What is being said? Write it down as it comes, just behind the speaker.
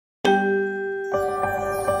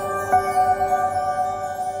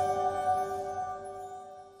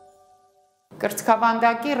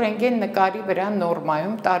Կրծքավանդակի ռենտգեն նկարի վրա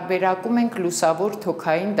նորմայում տարբերակում ենք լուսավոր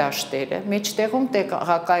թոքային դաշտերը, մեջտեղում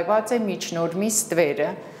տեղակայված է միջնորմի ստվերը,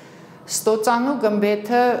 ստոցանու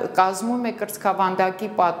գմբեթը կազմում է կրծքավանդակի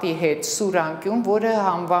պատի հետ սուր անկյուն, որը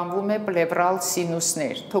անվանվում է պլևրալ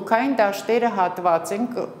սինուսներ։ Թոքային դաշտերը հատված են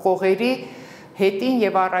կողերի հետին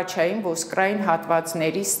և առաջային ոսկրային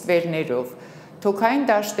հատվածների ստվերներով։ Թոքային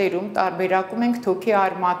դաշտերում տարբերակում ենք թոքի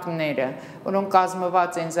արմատները, որոնք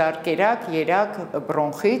կազմված են զարկերակ, երակ,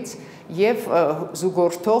 բրոնխից և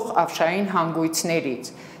զուգորդող ավշային հանգույցներից։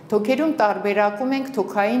 Թոքերում տարբերակում ենք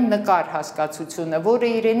թոքային նկար հասկացությունը,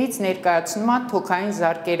 որը իրենից ներկայացնում է թոքային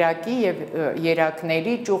զարկերակի և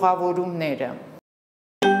երակների ճյուղավորումները։